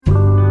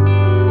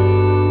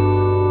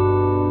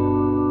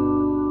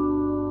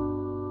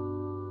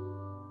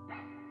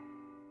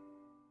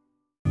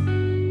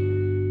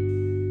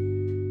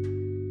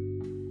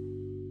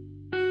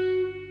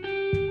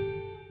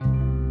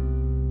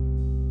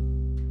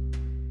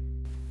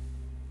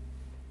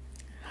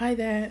Hi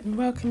there, and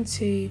welcome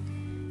to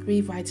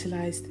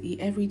Revitalize,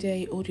 the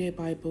Everyday Audio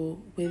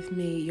Bible with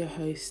me, your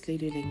host,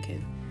 Lulu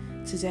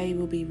Lincoln. Today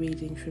we'll be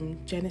reading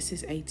from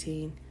Genesis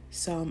 18,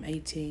 Psalm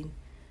 18,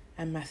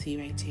 and Matthew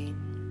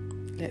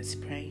 18. Let's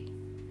pray.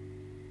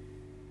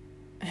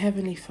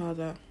 Heavenly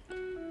Father,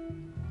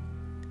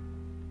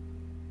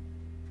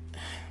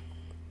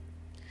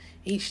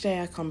 each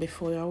day I come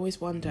before you, I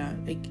always wonder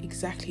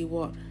exactly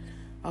what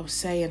I'll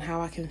say and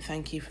how I can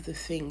thank you for the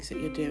things that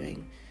you're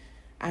doing,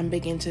 and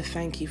begin to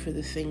thank you for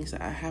the things that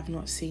I have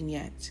not seen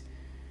yet.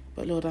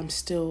 But Lord, I'm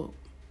still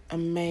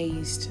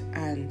amazed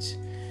and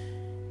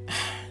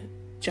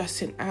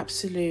just in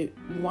absolute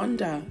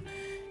wonder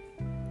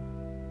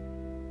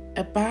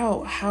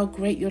about how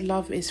great your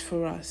love is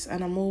for us.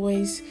 And I'm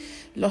always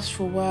lost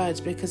for words,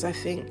 because I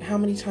think, how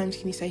many times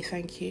can you say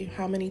thank you?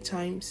 How many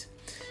times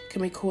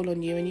can we call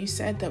on you? And you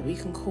said that we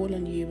can call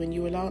on you and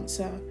you will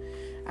answer,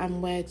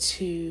 and where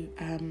to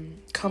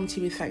come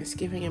to you with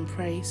thanksgiving and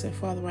praise. So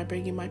Father, I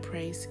bring you my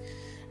praise,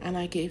 and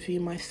I give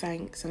you my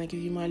thanks, and I give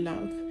you my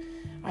love.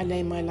 I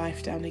lay my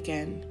life down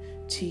again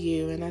to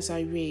you, and as I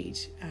read,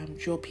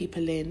 draw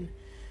people in,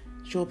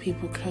 draw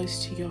people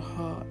close to your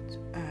heart,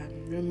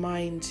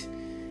 remind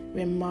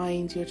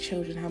your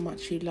children how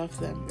much you love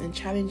them, and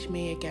challenge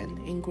me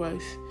again in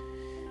growth,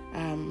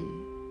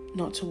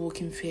 not to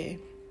walk in fear,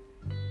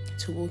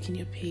 to walk in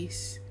your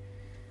peace,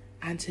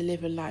 and to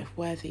live a life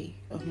worthy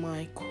of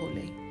my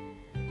calling.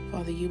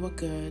 Father, you are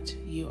good,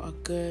 you are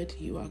good,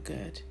 you are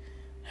good.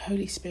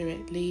 Holy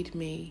Spirit, lead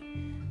me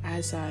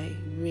as I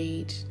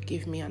read.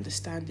 Give me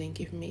understanding,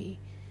 give me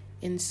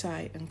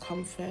insight and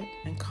comfort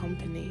and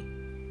company.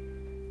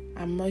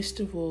 And most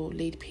of all,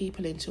 lead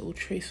people into all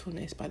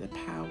truthfulness by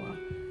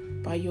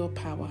your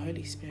power,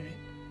 Holy Spirit.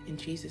 In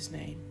Jesus'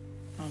 name,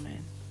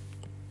 Amen.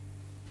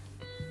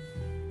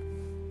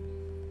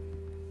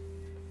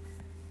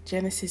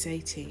 Genesis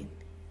 18.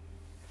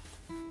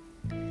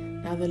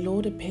 Now the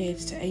Lord appeared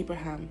to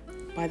Abraham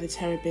by the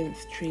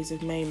terebinth trees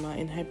of Mamre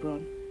in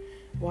Hebron,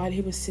 while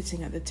he was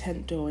sitting at the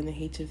tent door in the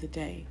heat of the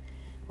day.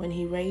 When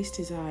he raised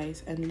his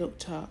eyes and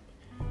looked up,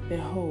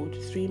 behold,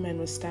 3 men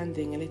were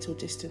standing a little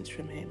distance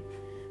from him.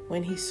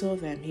 When he saw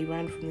them, he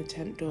ran from the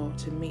tent door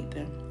to meet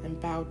them and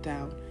bowed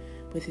down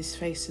with his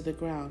face to the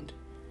ground.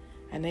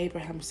 And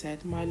Abraham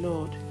said, My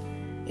Lord,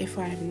 if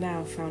I have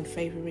now found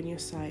favor in your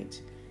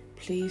sight,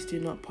 please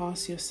do not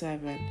pass your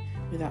servant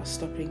without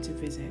stopping to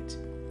visit.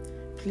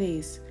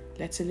 Please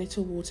let a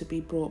little water be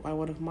brought by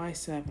one of my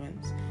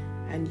servants,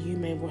 and you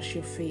may wash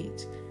your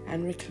feet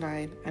and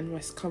recline and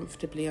rest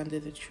comfortably under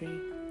the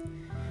tree.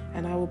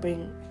 And I will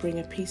bring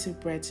a piece of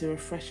bread to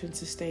refresh and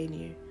sustain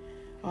you.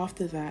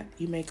 After that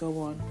you may go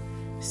on,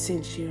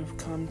 since you have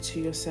come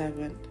to your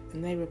servant.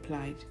 And they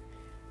replied,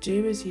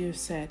 Do as you have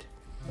said.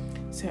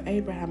 So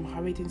Abraham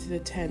hurried into the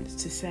tent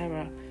to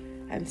Sarah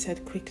and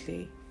said,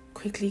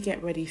 Quickly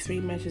get ready 3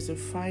 measures of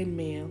fine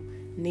meal,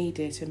 knead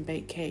it and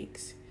bake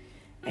cakes.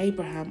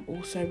 Abraham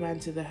also ran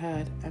to the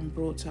herd and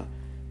brought a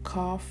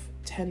calf,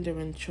 tender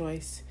and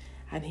choice,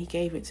 and he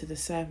gave it to the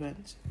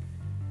servant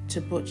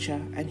to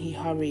butcher, and he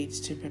hurried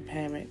to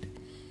prepare it.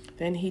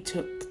 Then he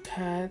took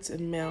curds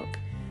and milk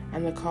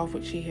and the calf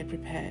which he had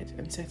prepared,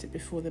 and set it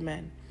before the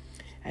men.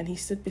 And he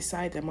stood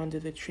beside them under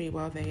the tree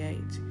while they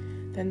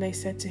ate. Then they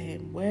said to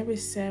him, Where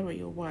is Sarah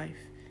your wife?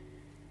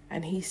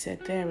 And he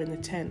said, There in the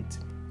tent.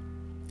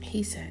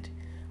 He said,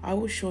 I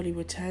will surely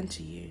return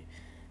to you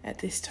at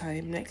this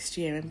time next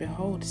year, and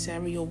behold,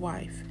 Sarah your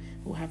wife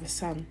will have a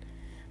son.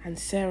 And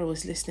Sarah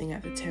was listening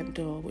at the tent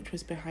door, which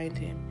was behind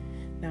him.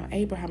 Now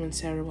Abraham and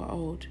Sarah were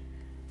old,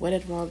 well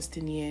advanced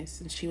in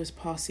years, and she was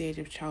past the age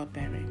of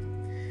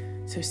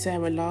childbearing. So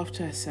Sarah laughed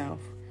to herself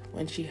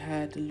when she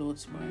heard the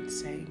Lord's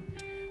words, saying,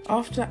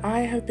 After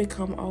I have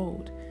become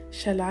old,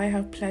 shall I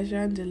have pleasure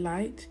and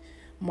delight,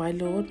 my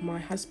Lord, my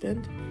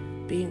husband,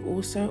 being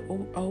also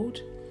old?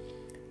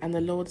 And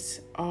the Lord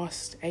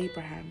asked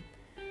Abraham,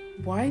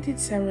 Why did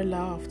Sarah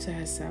laugh to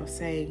herself,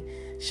 saying,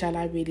 Shall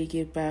I really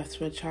give birth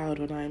to a child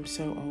when I am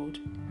so old?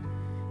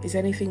 Is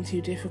anything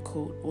too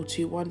difficult or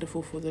too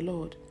wonderful for the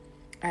Lord?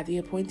 At the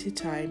appointed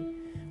time,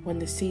 when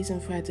the season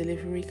for her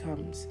delivery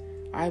comes,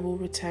 I will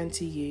return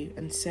to you,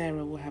 and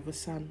Sarah will have a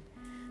son.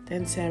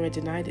 Then Sarah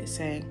denied it,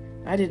 saying,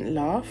 I didn't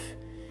laugh,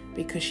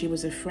 because she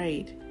was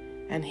afraid.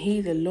 And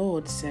he, the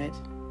Lord, said,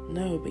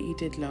 No, but you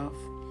did laugh.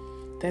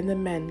 Then the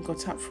men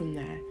got up from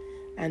there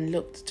and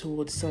looked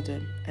towards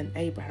Sodom, and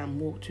Abraham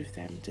walked with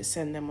them to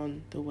send them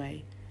on the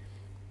way.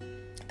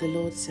 The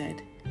Lord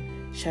said,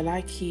 Shall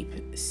I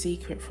keep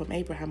secret from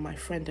Abraham my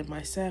friend and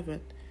my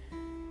servant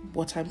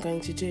what I'm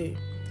going to do?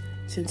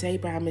 Since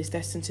Abraham is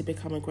destined to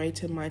become a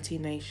great and mighty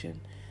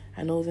nation,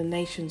 and all the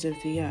nations of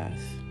the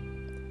earth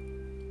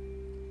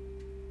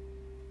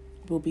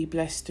will be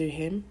blessed through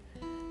him.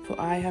 For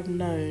I have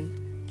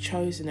known,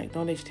 chosen,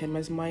 acknowledged him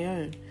as my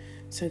own,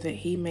 so that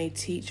he may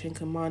teach and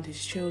command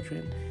his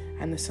children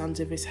and the sons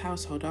of his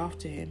household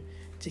after him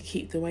to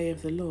keep the way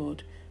of the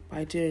Lord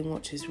by doing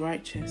what is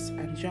righteous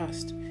and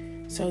just,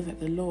 so that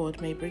the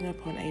Lord may bring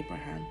upon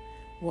Abraham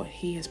what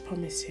he has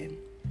promised him.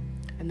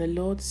 And the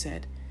Lord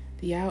said,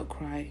 The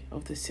outcry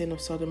of the sin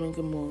of Sodom and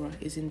Gomorrah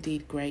is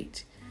indeed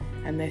great,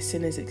 and their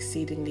sin is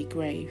exceedingly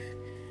grave.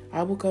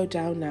 I will go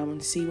down now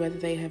and see whether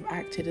they have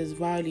acted as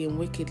vilely and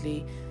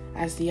wickedly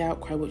as the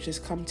outcry which has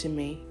come to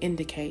me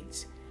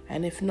indicates,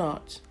 and if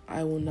not,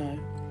 I will know.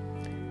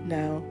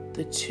 Now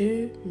the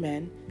two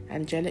men,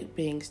 angelic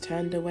beings,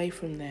 turned away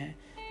from there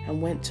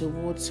and went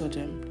toward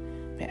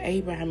Sodom, but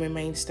Abraham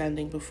remained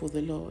standing before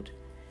the Lord.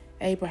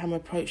 Abraham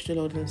approached the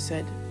Lord and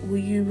said, "Will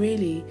you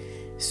really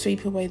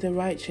sweep away the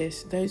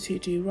righteous, those who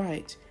do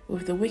right,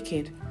 with the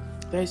wicked,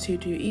 those who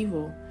do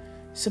evil?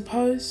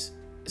 Suppose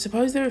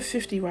there are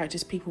 50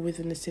 righteous people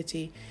within the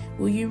city.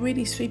 Will you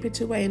really sweep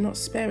it away and not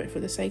spare it for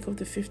the sake of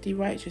the 50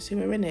 righteous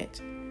who are in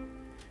it?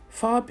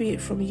 Far be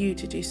it from you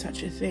to do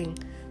such a thing,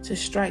 to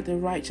strike the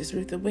righteous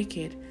with the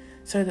wicked,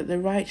 so that the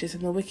righteous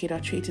and the wicked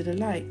are treated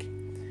alike.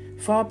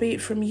 Far be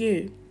it from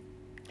you.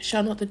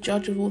 Shall not the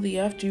judge of all the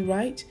earth do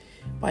right,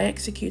 by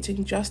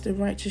executing just and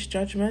righteous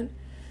judgment?"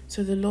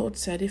 So the Lord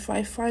said, "If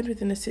I find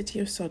within the city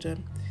of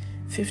Sodom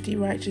 50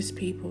 righteous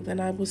people, then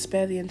I will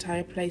spare the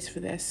entire place for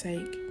their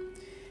sake."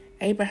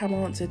 Abraham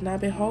answered, "Now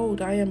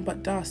behold, I am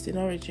but dust in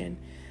origin,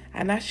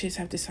 and ashes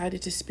have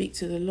decided to speak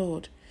to the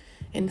Lord.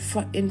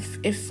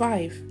 If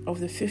 5 of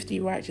the 50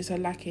 righteous are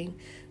lacking,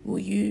 will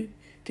you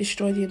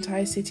destroy the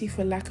entire city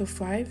for lack of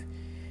 5?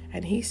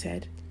 And he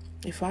said,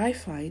 "If I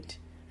find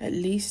at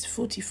least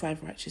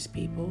 45 righteous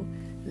people,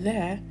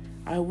 there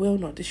I will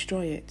not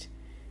destroy it."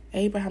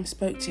 Abraham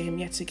spoke to him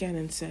yet again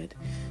and said,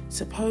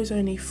 Suppose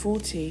only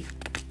 40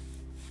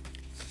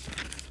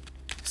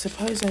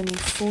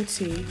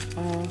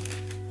 are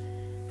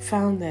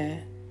found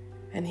there.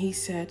 And he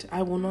said,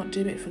 "I will not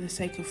do it for the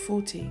sake of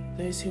 40,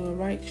 those who are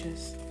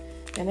righteous."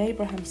 Then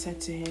Abraham said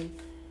to him,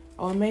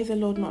 "Oh, may the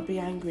Lord not be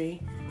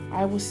angry.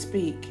 I will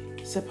speak.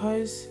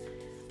 Suppose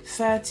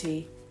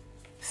 30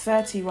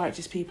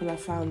 righteous people are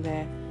found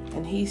there."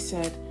 And he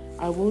said,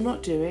 "I will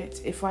not do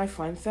it if I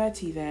find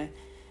 30 there."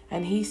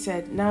 And he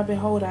said, "Now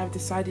behold, I have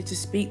decided to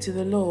speak to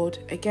the Lord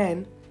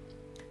again.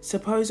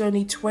 Suppose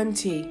only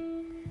 20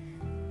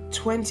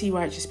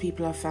 righteous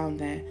people are found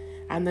there."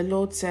 And the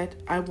Lord said,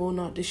 "I will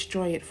not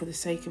destroy it for the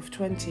sake of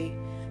 20.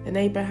 Then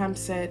Abraham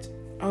said,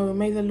 "Oh,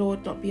 may the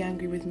Lord not be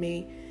angry with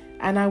me,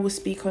 and I will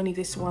speak only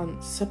this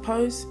once.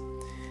 Suppose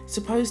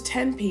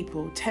 10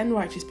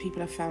 righteous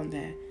people are found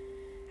there."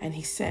 And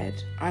he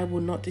said, "I will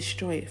not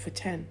destroy it for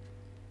 10.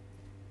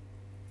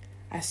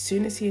 As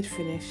soon as he had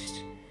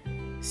finished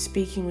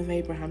speaking with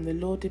Abraham, the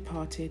Lord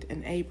departed,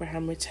 and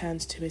Abraham returned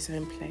to his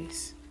own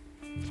place.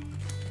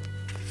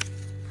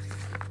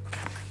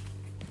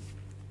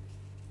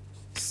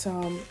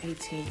 Psalm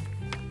 18.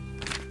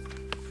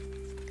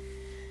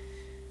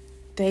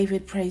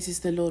 David praises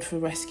the Lord for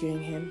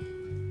rescuing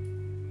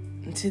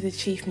him. And to the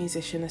chief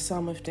musician, a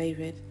psalm of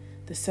David,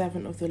 the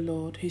servant of the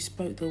Lord, who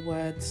spoke the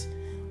words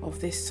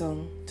of this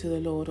song to the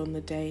Lord on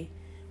the day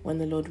when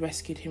the Lord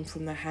rescued him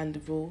from the hand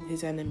of all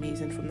his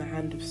enemies and from the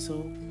hand of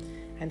Saul.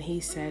 And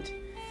he said,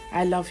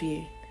 "I love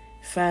you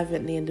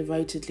fervently and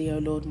devotedly, O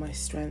Lord, my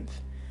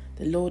strength.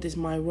 The Lord is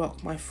my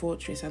rock, my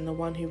fortress, and the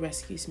one who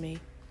rescues me.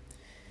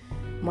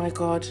 My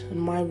God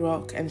and my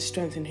rock and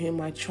strength, in whom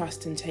I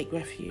trust and take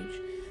refuge.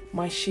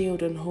 My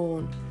shield and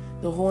horn,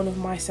 the horn of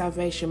my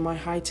salvation, my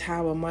high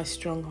tower, my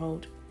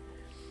stronghold.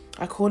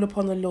 I call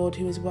upon the Lord,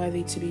 who is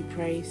worthy to be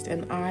praised,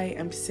 and I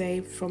am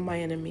saved from my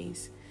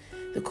enemies.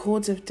 The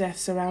cords of death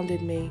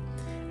surrounded me,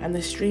 and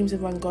the streams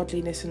of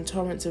ungodliness and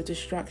torrents of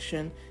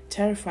destruction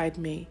terrified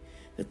me.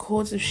 The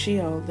cords of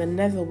Sheol, the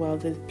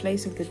netherworld, the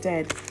place of the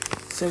dead,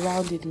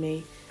 surrounded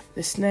me.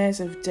 The snares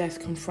of death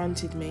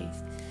confronted me.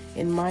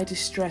 In my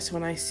distress,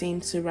 when I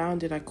seemed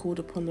surrounded, I called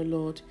upon the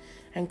Lord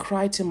and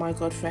cried to my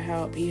God for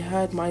help. He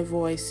heard my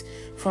voice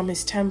from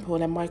his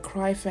temple, and my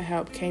cry for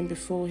help came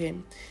before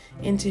him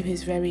into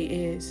his very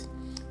ears.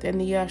 Then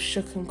the earth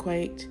shook and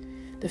quaked.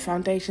 The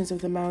foundations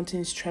of the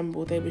mountains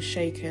trembled. They were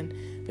shaken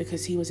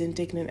because he was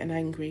indignant and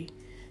angry.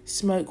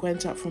 Smoke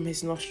went up from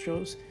his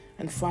nostrils,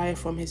 and fire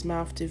from his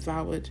mouth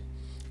devoured.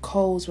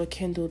 Coals were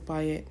kindled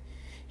by it.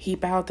 He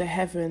bowed the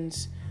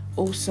heavens,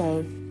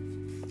 also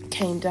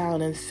came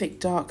down, and thick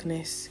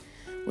darkness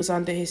was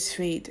under his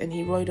feet. And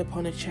he rode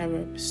upon a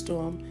cherub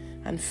storm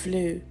and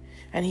flew.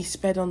 And he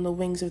sped on the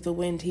wings of the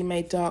wind. He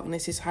made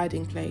darkness his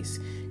hiding place,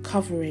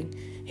 covering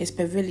his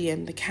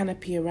pavilion, the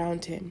canopy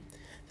around him.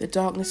 The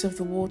darkness of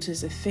the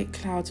waters, the thick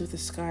clouds of the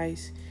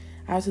skies.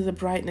 Out of the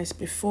brightness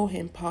before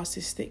him passed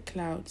his thick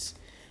clouds,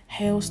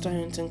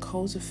 hailstones and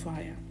coals of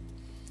fire.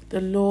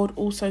 The Lord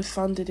also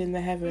thundered in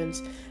the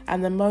heavens,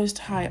 and the Most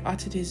High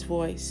uttered his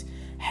voice.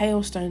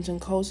 Hailstones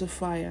and coals of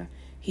fire.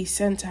 He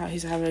sent out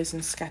his arrows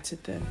and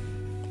scattered them.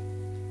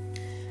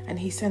 And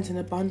he sent an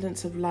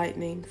abundance of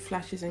lightning,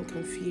 flashes and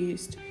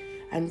confused,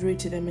 and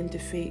rooted them in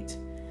defeat.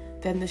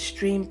 Then the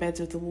stream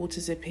beds of the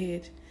waters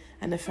appeared,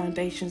 and the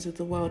foundations of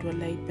the world were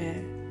laid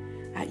bare.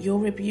 At your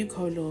rebuke,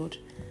 O Lord,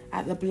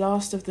 at the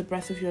blast of the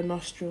breath of your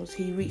nostrils,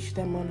 he reached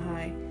them on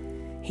high.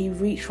 He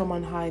reached from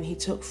on high, and he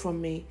took from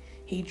me.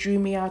 He drew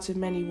me out of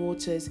many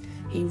waters.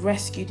 He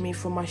rescued me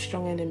from my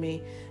strong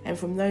enemy and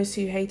from those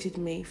who hated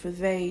me, for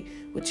they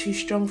were too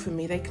strong for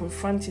me. They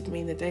confronted me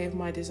in the day of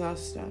my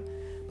disaster.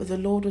 But the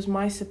Lord was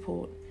my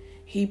support.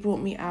 He brought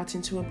me out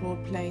into a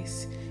broad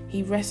place.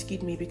 He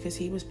rescued me because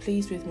he was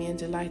pleased with me and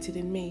delighted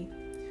in me.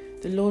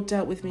 The Lord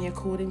dealt with me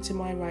according to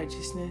my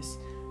righteousness,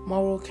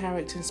 moral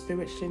character and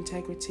spiritual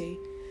integrity.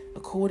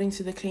 According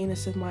to the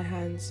cleanness of my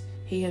hands,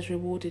 he has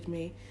rewarded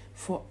me,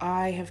 for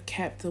I have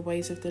kept the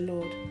ways of the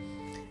Lord,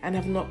 and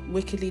have not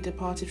wickedly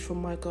departed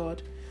from my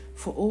God.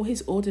 For all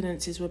his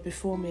ordinances were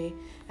before me,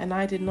 and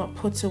I did not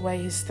put away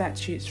his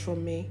statutes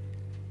from me.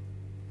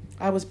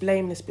 I was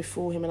blameless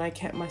before him, and I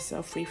kept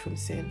myself free from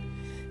sin.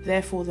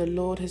 Therefore the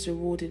Lord has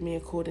rewarded me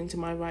according to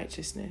my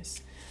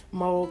righteousness,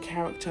 moral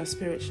character,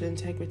 spiritual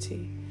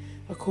integrity,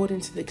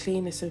 according to the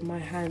cleanness of my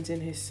hands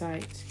in his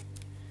sight.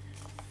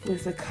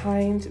 With the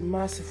kind,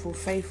 merciful,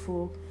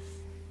 faithful,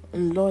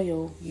 and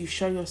loyal, you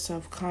show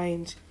yourself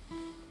kind.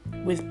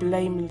 With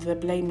the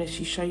blameless,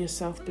 you show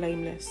yourself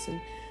blameless.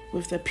 And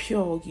with the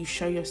pure, you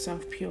show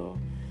yourself pure.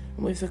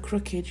 And with the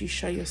crooked, you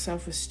show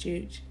yourself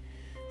astute.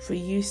 For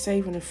you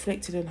save an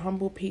afflicted and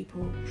humble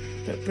people,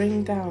 but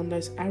bring down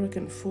those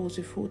arrogant fools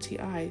with haughty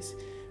eyes.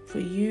 For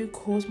you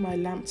cause my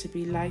lamp to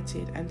be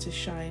lighted and to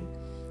shine,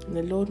 and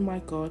the Lord my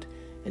God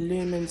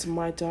illumines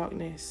my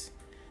darkness.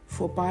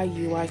 For by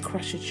you I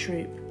crush a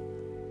troop,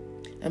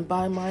 and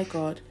by my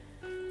God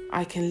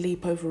I can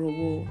leap over a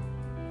wall.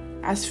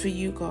 As for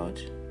you, God,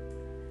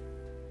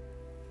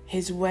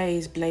 his way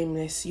is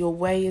blameless. Your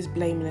way is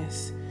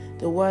blameless.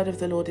 The word of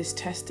the Lord is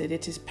tested.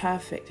 It is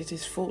perfect. It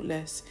is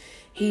faultless.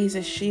 He is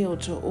a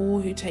shield to all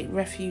who take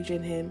refuge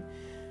in him.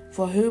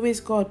 For who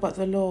is God but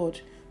the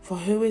Lord? For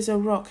who is a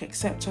rock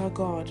except our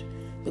God?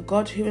 The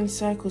God who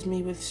encircles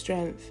me with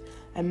strength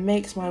and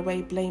makes my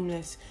way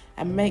blameless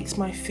and makes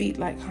my feet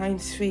like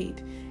hinds'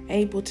 feet,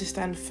 able to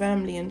stand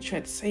firmly and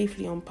tread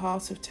safely on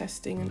paths of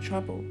testing and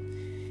trouble.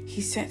 He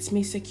sets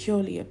me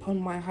securely upon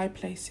my high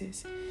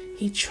places.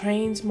 He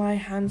trains my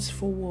hands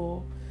for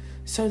war,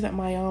 so that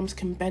my arms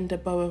can bend a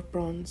bow of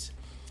bronze.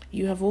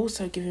 You have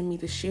also given me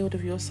the shield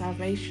of your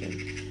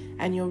salvation,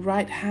 and your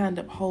right hand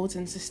upholds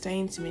and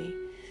sustains me.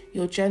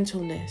 Your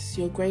gentleness,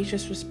 your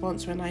gracious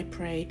response when I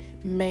pray,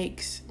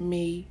 makes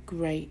me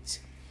great.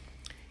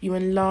 You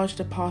enlarge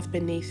the path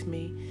beneath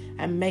me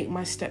and make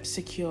my steps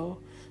secure,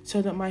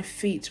 so that my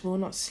feet will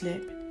not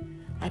slip.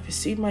 I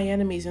pursued my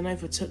enemies and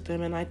overtook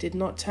them, and I did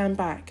not turn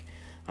back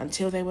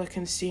until they were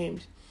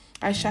consumed.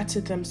 I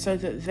shattered them so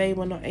that they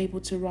were not able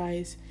to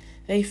rise.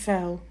 They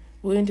fell,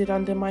 wounded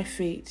under my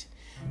feet.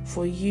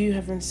 For you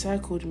have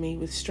encircled me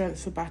with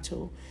strength for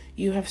battle.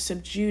 You have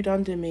subdued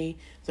under me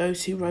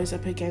those who rose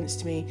up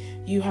against me.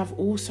 You have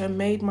also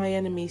made my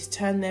enemies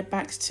turn their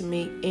backs to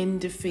me in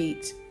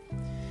defeat.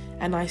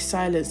 And I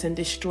silenced and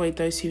destroyed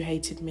those who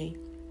hated me.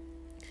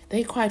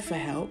 They cried for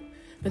help,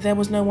 but there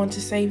was no one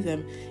to save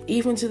them.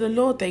 Even to the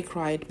Lord they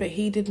cried, but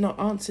he did not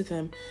answer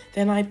them.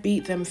 Then I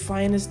beat them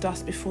fine as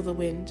dust before the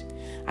wind.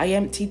 I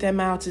emptied them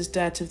out as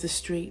dirt of the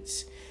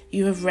streets.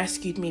 You have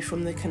rescued me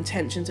from the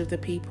contentions of the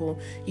people.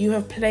 You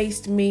have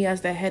placed me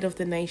as the head of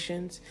the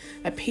nations.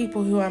 A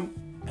people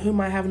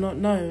whom I have not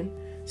known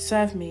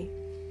serve me.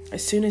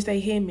 As soon as they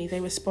hear me, they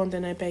respond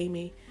and obey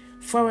me.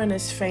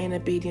 Foreigners feign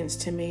obedience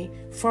to me.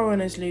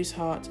 Foreigners lose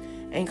heart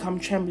and come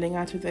trembling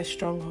out of their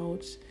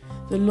strongholds.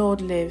 The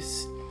Lord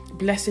lives.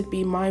 Blessed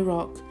be my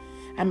rock,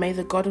 and may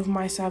the God of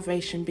my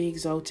salvation be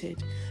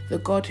exalted. The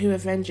God who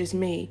avenges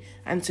me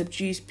and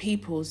subdues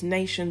peoples,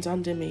 nations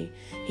under me.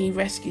 He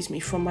rescues me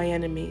from my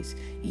enemies.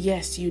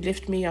 Yes, you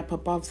lift me up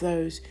above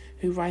those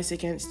who rise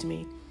against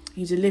me.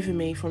 You deliver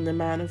me from the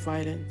man of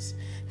violence.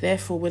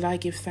 Therefore will I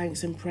give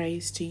thanks and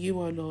praise to you,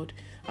 O Lord,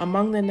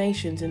 among the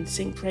nations, and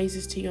sing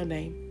praises to your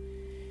name.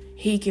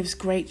 He gives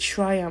great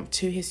triumph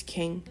to his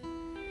king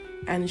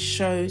and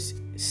shows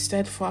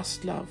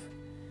steadfast love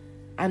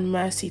and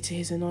mercy to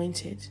his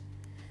anointed,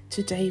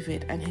 to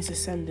David and his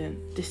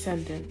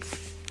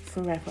descendants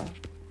forever.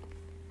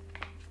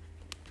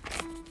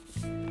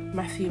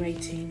 Matthew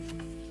 18.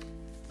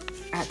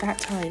 At that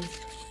time,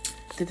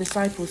 the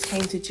disciples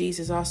came to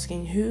Jesus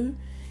asking, "Who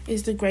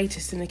is the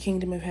greatest in the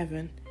kingdom of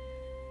heaven?"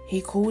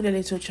 He called a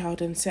little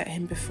child and set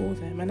him before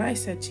them. And I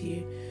said to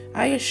you,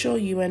 I assure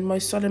you and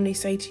most solemnly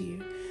say to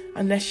you,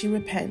 unless you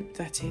repent,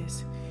 that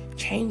is,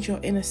 change your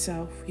inner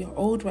self, your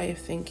old way of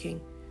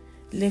thinking,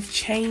 live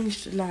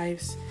changed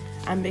lives,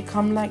 and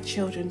become like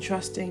children,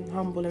 trusting,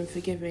 humble and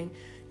forgiving,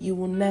 you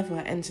will never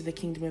enter the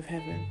kingdom of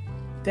heaven.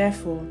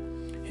 Therefore,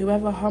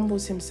 whoever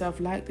humbles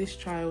himself like this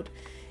child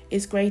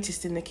is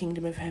greatest in the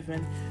kingdom of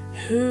heaven.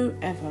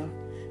 Whoever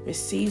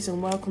receives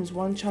and welcomes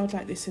one child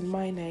like this in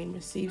my name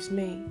receives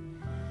me.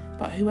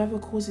 But whoever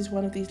causes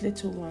one of these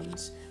little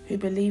ones who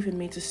believe in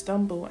me to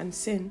stumble and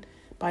sin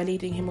by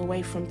leading him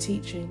away from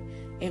teaching,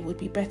 it would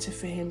be better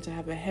for him to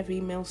have a heavy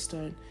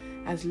millstone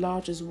as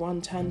large as one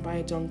turned by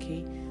a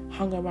donkey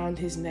hung around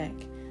his neck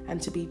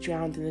and to be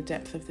drowned in the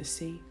depth of the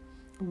sea.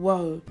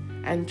 Woe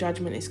and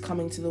judgment is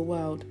coming to the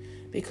world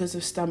because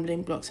of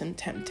stumbling blocks and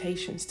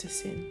temptations to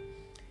sin.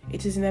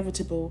 It is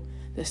inevitable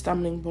that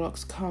stumbling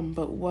blocks come,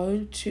 but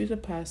woe to the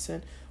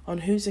person on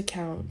whose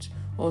account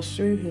or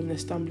through whom the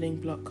stumbling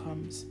block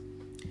comes.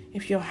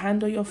 If your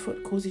hand or your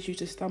foot causes you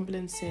to stumble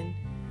in sin,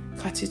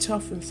 cut it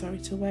off and throw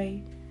it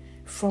away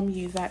from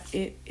you.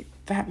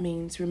 That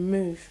means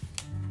remove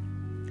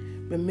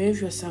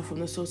yourself from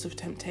the source of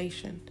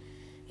temptation.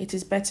 It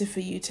is better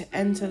for you to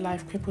enter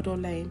life crippled or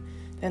lame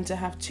than to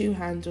have 2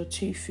 hands or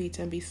 2 feet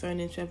and be thrown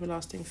into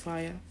everlasting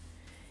fire.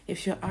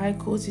 If your eye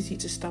causes you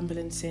to stumble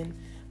in sin,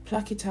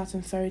 pluck it out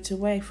and throw it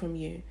away from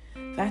you.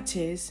 That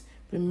is,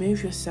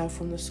 remove yourself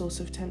from the source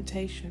of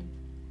temptation.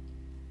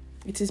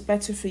 It is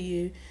better for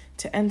you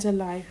to enter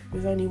life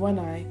with only 1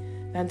 eye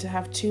than to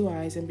have 2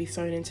 eyes and be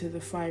thrown into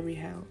the fiery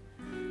hell,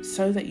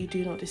 so that you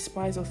do not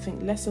despise or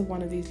think less of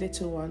one of these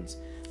little ones.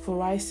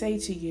 For I say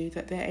to you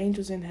that their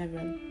angels in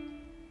heaven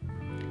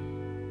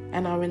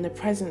and are in the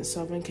presence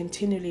of and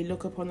continually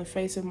look upon the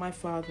face of my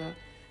Father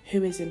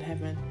who is in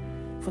heaven.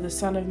 For the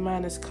Son of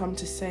Man has come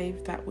to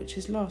save that which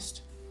is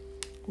lost.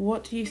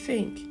 What do you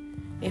think?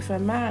 If a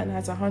man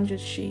has 100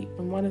 sheep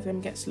and one of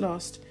them gets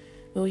lost,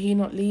 will he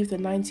not leave the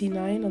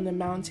 99 on the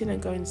mountain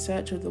and go in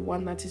search of the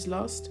one that is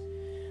lost?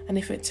 And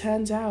if it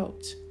turns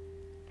out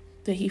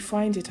that he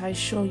finds it, I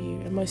assure you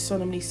and most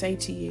solemnly say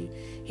to you,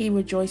 he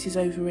rejoices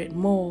over it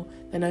more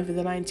than over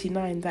the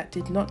 99 that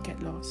did not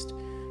get lost.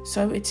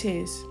 So it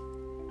is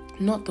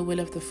not the will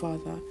of the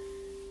Father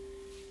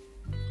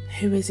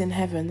who is in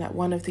heaven that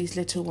one of these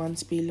little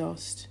ones be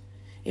lost.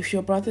 If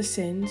your brother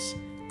sins,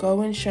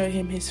 go and show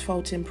him his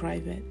fault in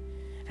private.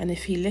 And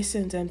if he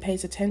listens and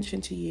pays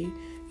attention to you,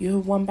 you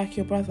have won back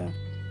your brother.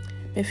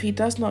 But if he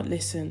does not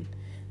listen,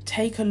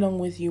 take along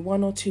with you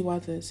 1 or 2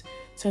 others,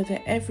 so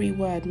that every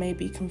word may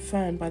be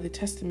confirmed by the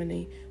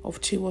testimony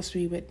of 2 or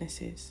 3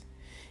 witnesses.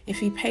 If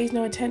he pays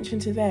no attention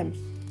to them,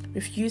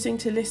 refusing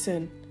to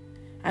listen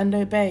and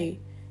obey,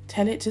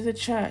 tell it to the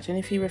church. And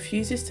if he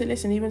refuses to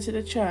listen even to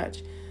the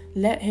church,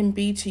 let him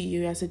be to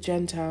you as a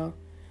Gentile,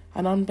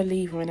 an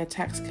unbeliever and a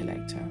tax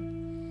collector.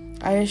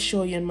 I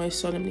assure you and most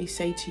solemnly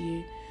say to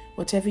you,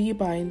 whatever you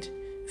bind,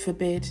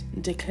 forbid,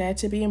 and declare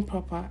to be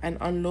improper and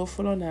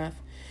unlawful on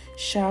earth,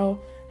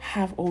 shall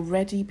have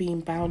already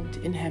been bound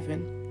in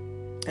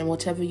heaven. And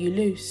whatever you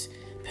loose,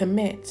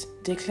 permit,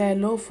 declare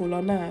lawful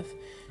on earth,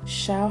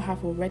 shall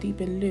have already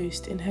been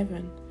loosed in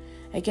heaven.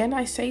 Again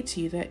I say to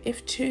you that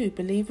if 2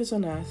 believers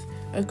on earth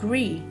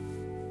agree,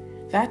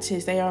 that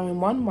is, they are in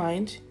one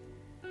mind,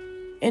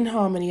 in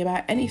harmony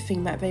about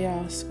anything that they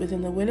ask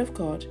within the will of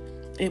God,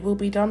 it will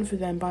be done for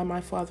them by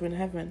my Father in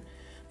heaven.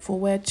 For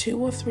where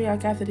 2 or 3 are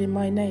gathered in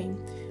my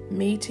name,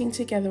 meeting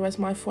together as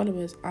my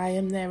followers, I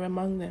am there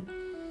among them.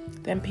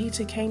 Then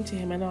Peter came to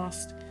him and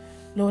asked,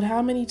 Lord,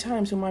 how many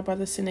times will my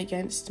brother sin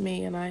against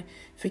me and I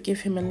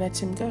forgive him and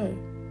let him go?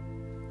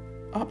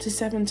 Up to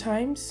 7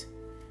 times?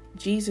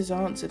 Jesus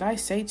answered, I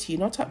say to you,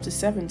 not up to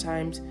 7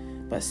 times,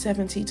 but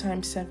 70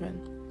 times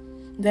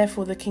 7.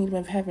 Therefore the kingdom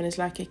of heaven is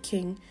like a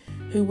king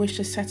who wished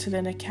to settle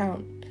an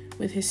account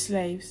with his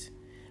slaves.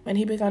 When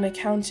he began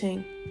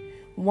accounting,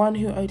 one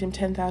who owed him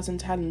 10,000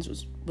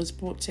 talents was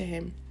brought to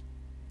him.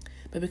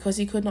 But because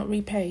he could not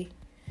repay,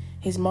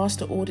 his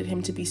master ordered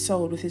him to be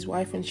sold with his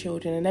wife and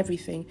children and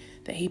everything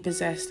that he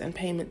possessed, and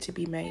payment to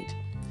be made.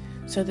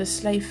 So the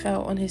slave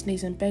fell on his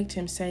knees and begged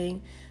him,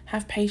 saying,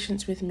 Have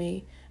patience with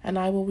me, and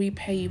I will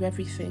repay you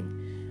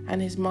everything.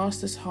 And his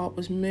master's heart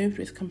was moved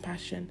with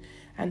compassion,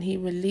 and he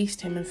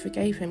released him and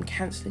forgave him,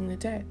 cancelling the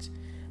debt.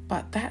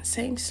 But that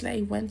same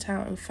slave went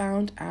out and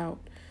found out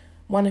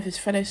one of his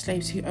fellow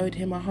slaves who owed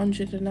him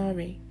 100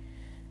 denarii.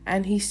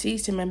 And he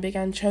seized him and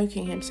began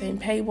choking him, saying,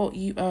 Pay what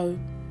you owe.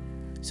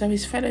 So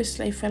his fellow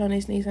slave fell on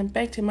his knees and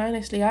begged him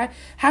earnestly,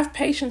 Have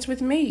patience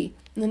with me,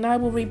 and then I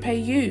will repay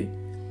you.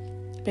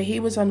 But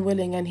he was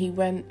unwilling, and he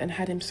went and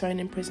had him thrown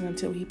in prison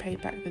until he paid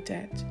back the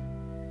debt.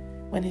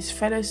 When his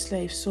fellow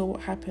slaves saw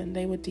what happened,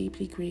 they were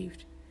deeply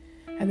grieved.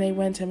 And they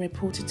went and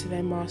reported to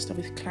their master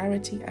with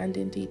clarity and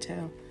in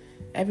detail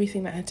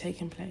everything that had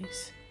taken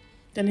place.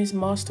 Then his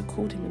master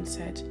called him and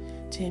said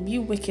to him,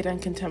 You wicked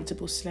and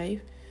contemptible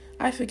slave,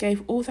 I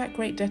forgave all that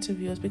great debt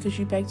of yours because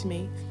you begged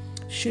me.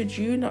 Should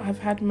you not have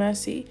had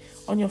mercy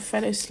on your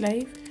fellow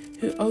slave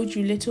who owed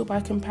you little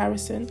by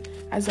comparison,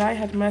 as I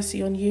had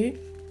mercy on you?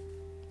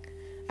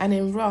 And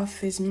in wrath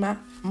his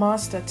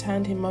master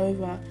turned him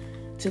over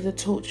to the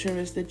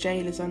torturers, the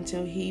jailers,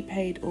 until he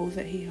paid all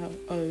that he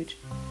owed.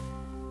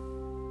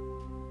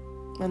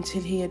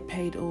 Until he had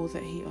paid all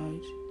that he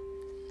owed.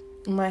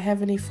 My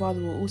heavenly Father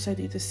will also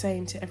do the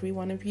same to every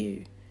one of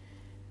you,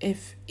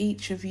 if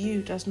each of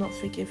you does not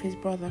forgive his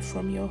brother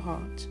from your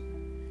heart.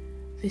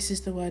 This is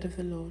the word of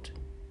the Lord.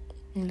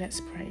 And let's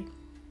pray.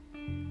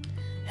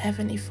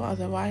 Heavenly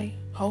Father, I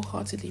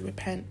wholeheartedly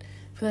repent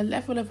for the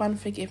level of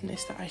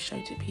unforgiveness that I show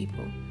to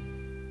people.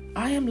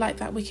 I am like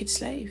that wicked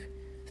slave.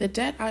 The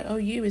debt I owe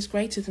you is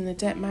greater than the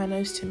debt man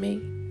owes to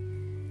me.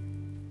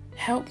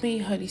 Help me,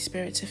 Holy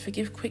Spirit, to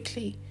forgive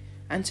quickly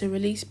and to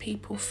release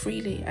people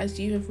freely as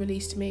you have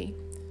released me.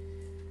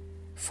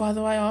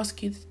 Father, I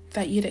ask you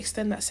that you'd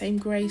extend that same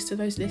grace to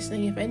those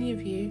listening. If any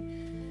of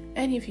you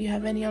Any of you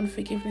have any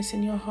unforgiveness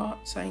in your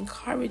hearts, I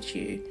encourage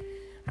you,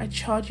 I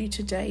charge you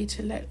today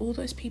to let all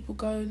those people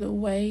go the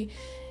way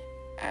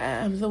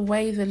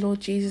the Lord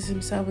Jesus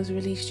himself has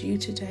released you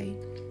today.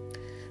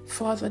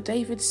 Father,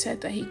 David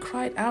said that he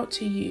cried out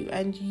to you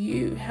and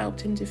you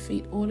helped him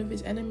defeat all of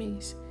his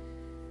enemies.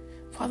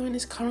 Father, in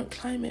this current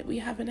climate, we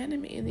have an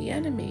enemy, and the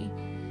enemy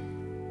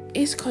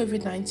is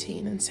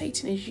COVID-19, and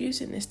Satan is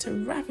using this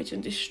to ravage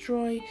and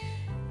destroy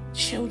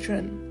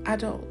children,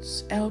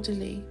 adults,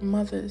 elderly,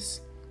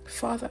 mothers.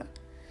 Father,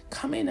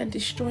 come in and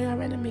destroy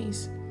our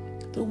enemies.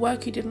 The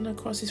work you did on the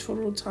cross is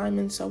for all time,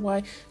 and so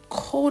I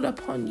call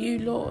upon you,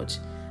 Lord,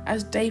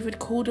 as David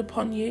called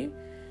upon you.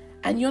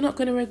 And you're not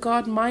going to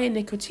regard my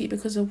iniquity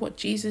because of what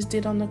Jesus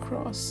did on the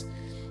cross.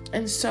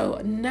 And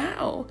so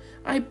now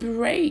I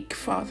break,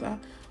 Father,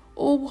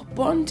 all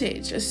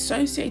bondage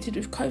associated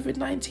with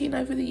COVID-19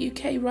 over the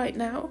UK right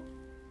now.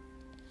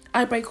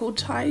 I break all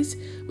ties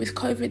with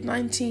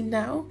COVID-19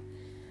 now.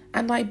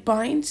 And I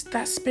bind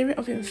that spirit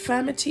of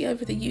infirmity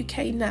over the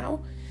UK now.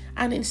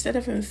 And instead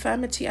of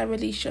infirmity, I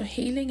release your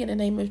healing in the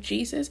name of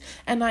Jesus.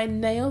 And I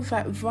nail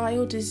that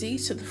vile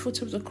disease to the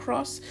foot of the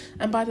cross.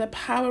 And by the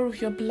power of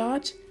your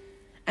blood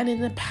and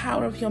in the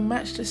power of your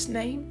matchless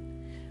name,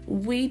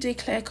 we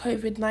declare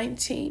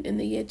COVID-19 in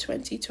the year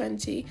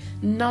 2020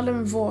 null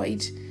and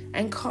void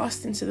and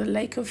cast into the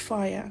lake of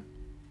fire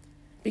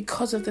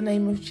because of the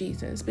name of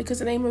Jesus. Because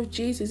the name of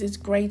Jesus is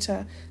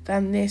greater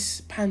than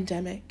this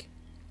pandemic.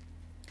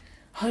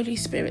 Holy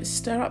Spirit,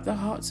 stir up the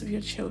hearts of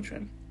your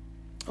children,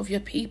 of your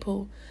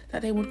people,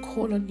 that they would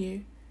call on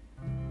you,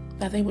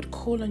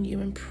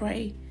 and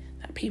pray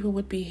that people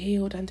would be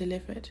healed and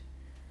delivered.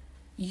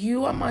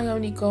 You are my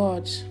only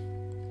God,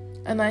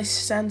 and I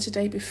stand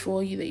today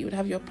before you that you would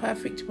have your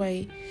perfect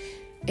way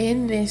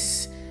in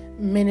this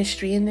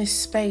ministry, in this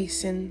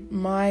space, in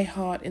my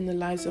heart, in the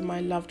lives of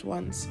my loved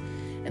ones,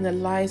 in the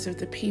lives of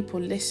the people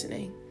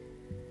listening.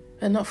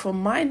 And not for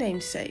my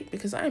name's sake,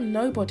 because I am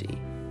nobody,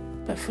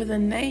 but for the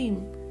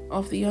name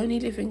of the only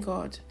living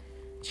God,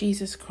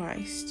 Jesus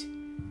Christ.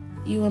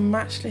 You are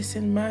matchless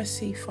in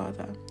mercy,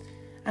 Father.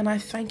 And I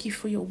thank you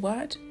for your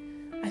word.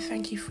 I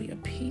thank you for your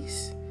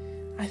peace.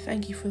 I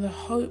thank you for the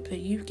hope that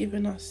you've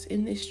given us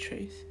in this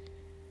truth,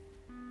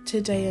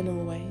 today and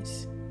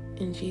always.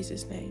 In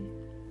Jesus' name,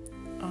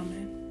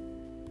 amen.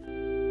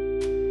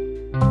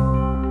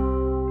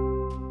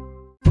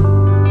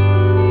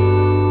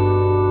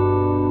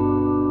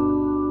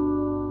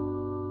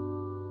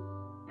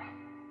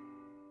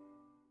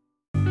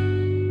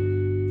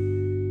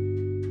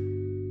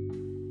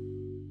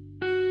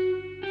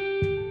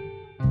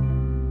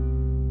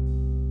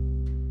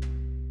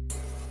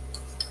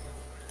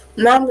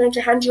 Now I'm going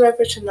to hand you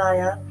over to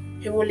Naya,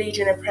 who will lead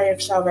you in a prayer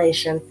of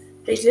salvation.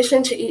 Please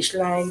listen to each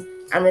line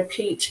and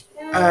repeat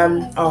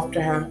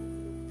after her.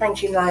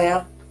 Thank you,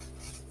 Naya.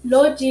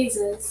 Lord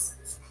Jesus,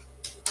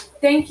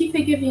 thank you for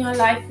giving your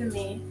life for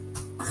me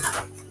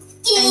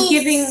and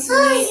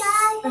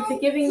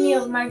forgiving me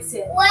of my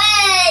sins,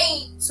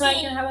 so I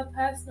can have a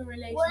personal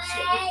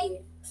relationship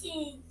with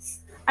you.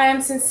 I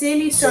am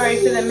sincerely sorry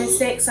for the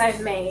mistakes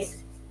I've made,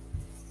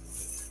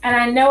 and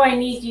I know I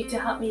need you to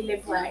help me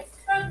live right.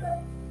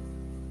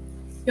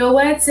 Your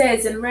word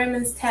says in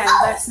Romans 10,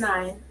 verse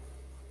 9,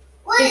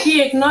 if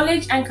you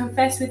acknowledge and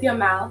confess with your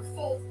mouth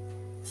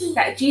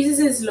that Jesus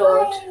is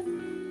Lord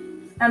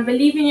and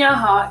believe in your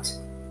heart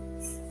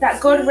that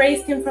God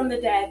raised him from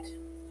the dead,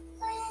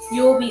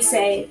 you will be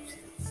saved.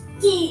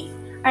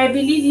 I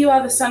believe you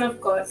are the Son of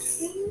God,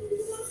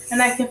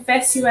 and I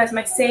confess you as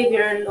my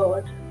Savior and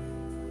Lord.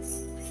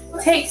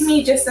 Take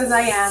me just as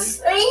I am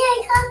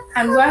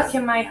and work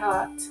in my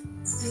heart,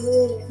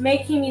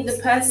 making me the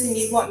person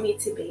you want me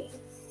to be.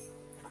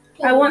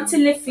 I want to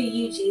live for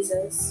you,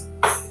 Jesus,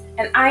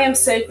 and I am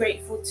so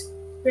grateful to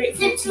you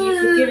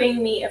for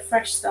giving me a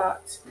fresh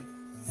start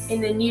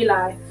in the new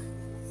life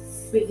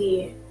with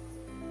you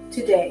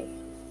today.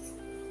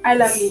 I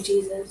love you,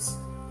 Jesus.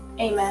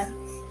 Amen.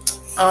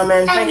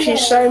 Amen. Thank you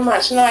so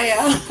much, Naya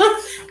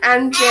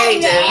and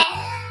Jaden.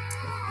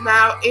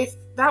 Now, if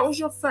that was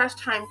your first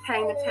time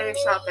praying the prayer of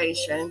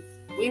salvation,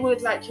 we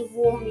would like to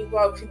warmly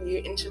welcome you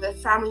into the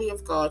family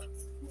of God.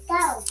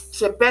 It's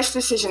the best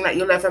decision that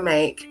you'll ever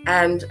make,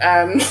 and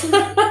I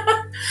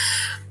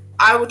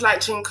would like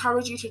to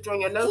encourage you to join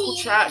your local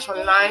church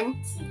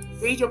online,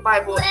 read your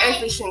Bible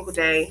every single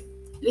day,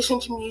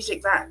 listen to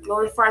music that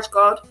glorifies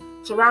God,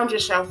 surround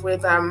yourself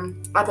with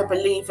other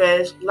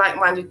believers,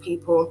 like-minded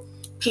people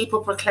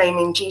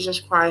proclaiming Jesus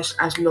Christ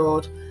as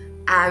Lord,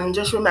 and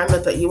just remember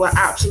that you are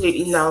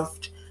absolutely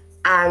loved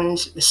and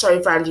so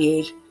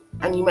valued,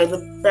 and you made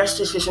the best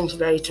decision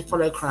today to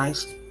follow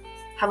Christ.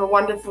 Have a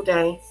wonderful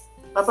day.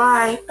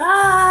 Bye-bye.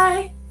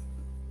 Bye.